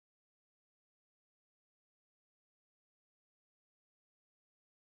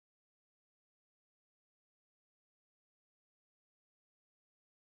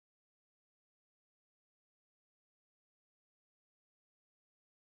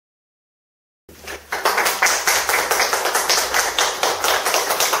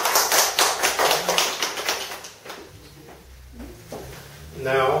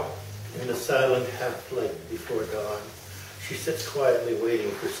half-light before dawn. She sits quietly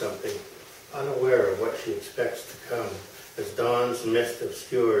waiting for something, unaware of what she expects to come, as dawn's mist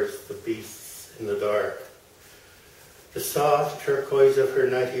obscures the beasts in the dark. The soft turquoise of her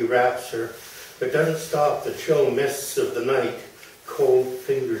nightie wraps her, but doesn't stop the chill mists of the night, cold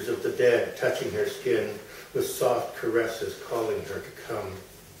fingers of the dead touching her skin with soft caresses calling her to come.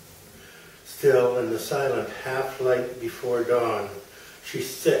 Still, in the silent half-light before dawn, she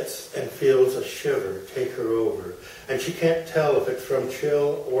sits and feels a shiver take her over, and she can't tell if it's from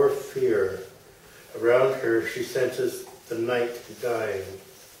chill or fear. Around her, she senses the night dying.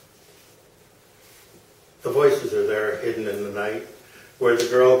 The voices are there, hidden in the night, where the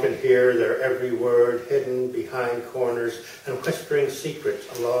girl can hear their every word, hidden behind corners and whispering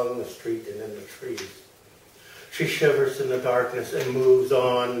secrets along the street and in the trees. She shivers in the darkness and moves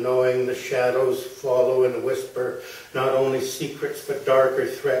on, knowing the shadows follow and whisper not only secrets but darker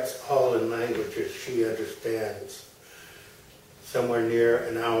threats, all in languages she understands. Somewhere near,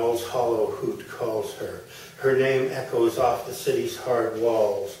 an owl's hollow hoot calls her. Her name echoes off the city's hard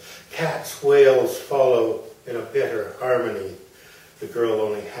walls. Cats' wails follow in a bitter harmony. The girl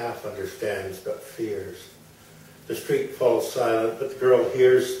only half understands but fears. The street falls silent, but the girl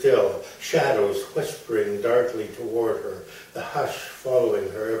hears still, shadows whispering darkly toward her, the hush following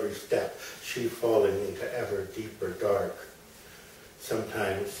her every step, she falling into ever deeper dark.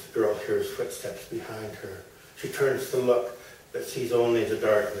 Sometimes the girl hears footsteps behind her. She turns to look, but sees only the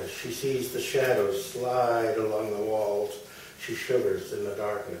darkness. She sees the shadows slide along the walls. She shivers in the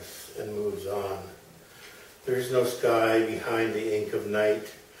darkness and moves on. There is no sky behind the ink of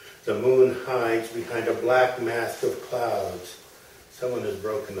night. The moon hides behind a black mask of clouds. Someone has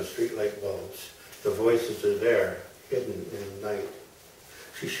broken the streetlight bulbs. The voices are there, hidden in the night.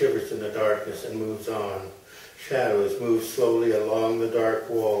 She shivers in the darkness and moves on. Shadows move slowly along the dark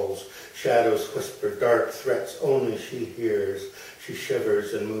walls. Shadows whisper dark threats only she hears. She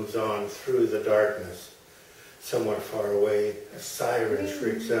shivers and moves on through the darkness. Somewhere far away, a siren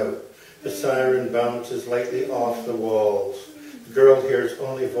shrieks out. The siren bounces lightly off the walls. The girl hears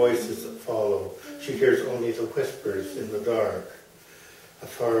only voices that follow. She hears only the whispers in the dark. A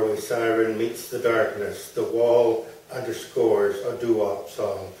faraway siren meets the darkness. The wall underscores a doo-wop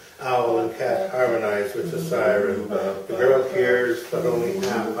song. Owl and cat harmonize with the siren. The girl hears but only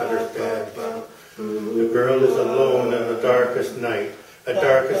half understands. The girl is alone in the darkest night. A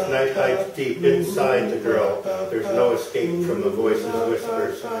darkest night hides deep inside the girl. There's no escape from the voices'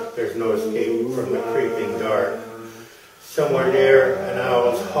 whispers. There's no escape from the creeping dark. Somewhere near, an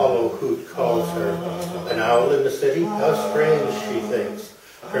owl's hollow hoot calls her. An owl in the city? How strange, she thinks.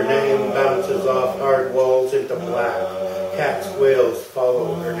 Her name bounces off hard walls into black. Cats' wails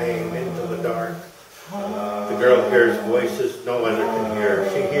follow her name into the dark. The girl hears voices no other can hear.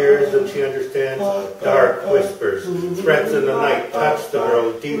 She hears and she understands dark whispers. Threats in the night touch the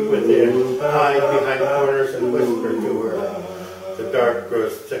girl deep within, hide behind corners and whisper to her. The dark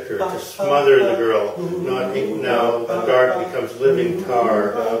grows thicker to smother the girl. Not ink now, the dark becomes living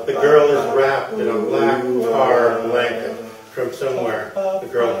tar. The girl is wrapped in a black tar blanket. From somewhere, the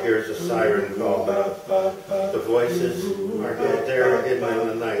girl hears a siren call. The voices are there hidden in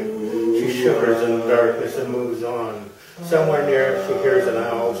the night. She shivers in the darkness and moves on. Somewhere near, she hears an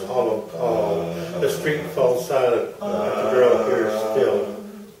owl's hollow call. The street falls silent, but the girl hears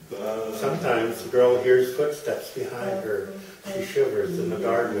still. Sometimes the girl hears footsteps behind her. She shivers in the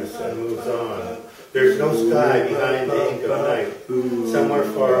darkness and moves on. There's no sky behind the ink of night. Somewhere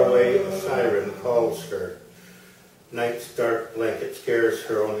far away, a siren calls her. Night's dark blanket scares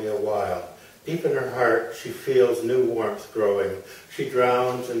her only a while. Deep in her heart, she feels new warmth growing. She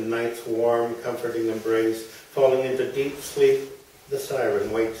drowns in night's warm, comforting embrace. Falling into deep sleep, the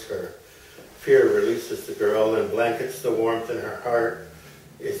siren wakes her. Fear releases the girl and blankets the warmth in her heart.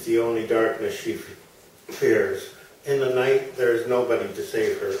 It's the only darkness she fears. In the night, there is nobody to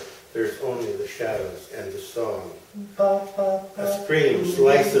save her. There's only the shadows and the song. A scream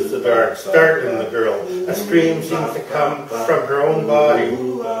slices the dark, startling the girl. A scream seems to come from her own body.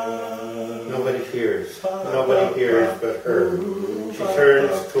 Nobody hears. Nobody hears but her. She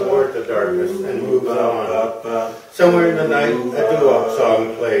turns toward the darkness and moves on. Somewhere in the night, a doo-wop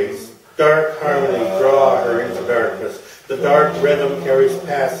song plays. Dark harmonies draw her into darkness. The dark rhythm carries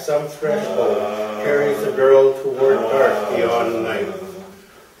past some threshold, carries the girl toward dark beyond night.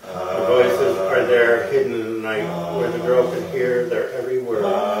 The voices are there, hidden in the night, where the girl can hear their every word,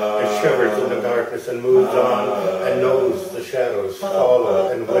 and shivers in the darkness and moves on, and knows the shadows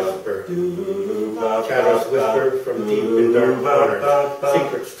follow and whisper. Shadows whisper from deep in dark corners,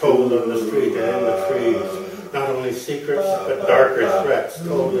 secrets told on the street and in the trees. Not only secrets, but darker threats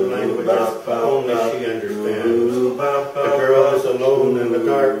told in languages only she understands. The girl is alone in the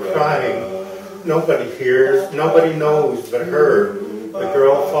dark, crying. Nobody hears, nobody knows but her. The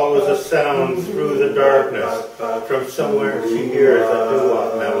girl follows a sound through the darkness. From somewhere she hears a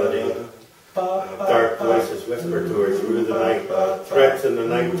doo-wop melody. Dark voices whisper to her through the night. Threats in the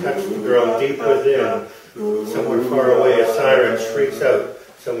night touch the girl deep within. Somewhere far away a siren shrieks out.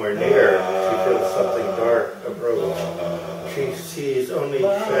 Somewhere near she feels something dark approach. She sees only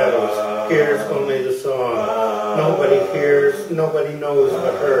shadows, hears only the song. Nobody hears, nobody knows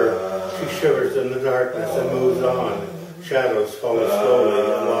but her. She shivers in the darkness and moves on. Shadows follow slowly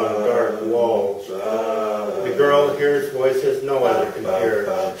along dark walls. The girl hears voices no other can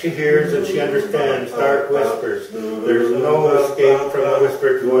hear. She hears and she understands dark whispers. There's no escape from the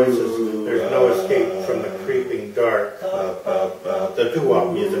whispered voices. There's no escape from the creeping dark. The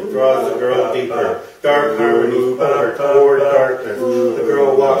doo-wop music draws the girl deeper. Dark harmonies pull her toward darkness. The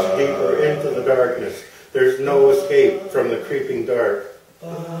girl walks deeper into the darkness. There's no escape from the creeping dark.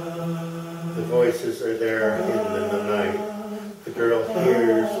 The voices are there hidden in the night. The girl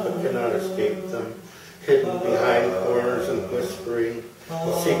hears but cannot escape them. Hidden behind corners and whispering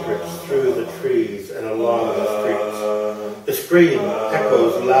secrets through the trees and along the streets. The scream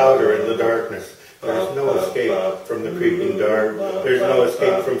echoes louder in the darkness. There's no escape from the creeping dark. There's no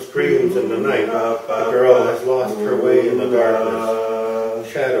escape from screams in the night. The girl has lost her way in the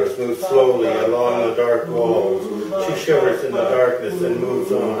darkness. Shadows move slowly along the dark walls. She shivers in the darkness and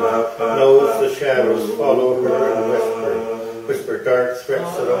moves on. Knows the shadows follow her and whisper dark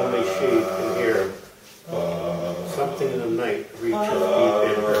threats that only she can hear. Something in the night reaches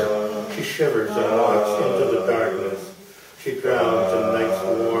deep in her. She shivers and walks into the darkness. She drowns in night's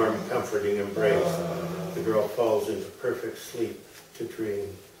warm, comforting embrace. The girl falls into perfect sleep to dream.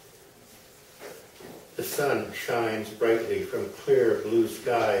 The sun shines brightly from clear blue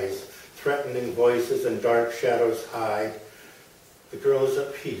skies. Threatening voices and dark shadows hide. The girl is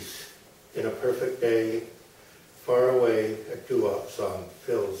at peace in a perfect day. Far away, a doo-wop song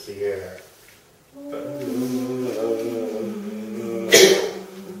fills the air.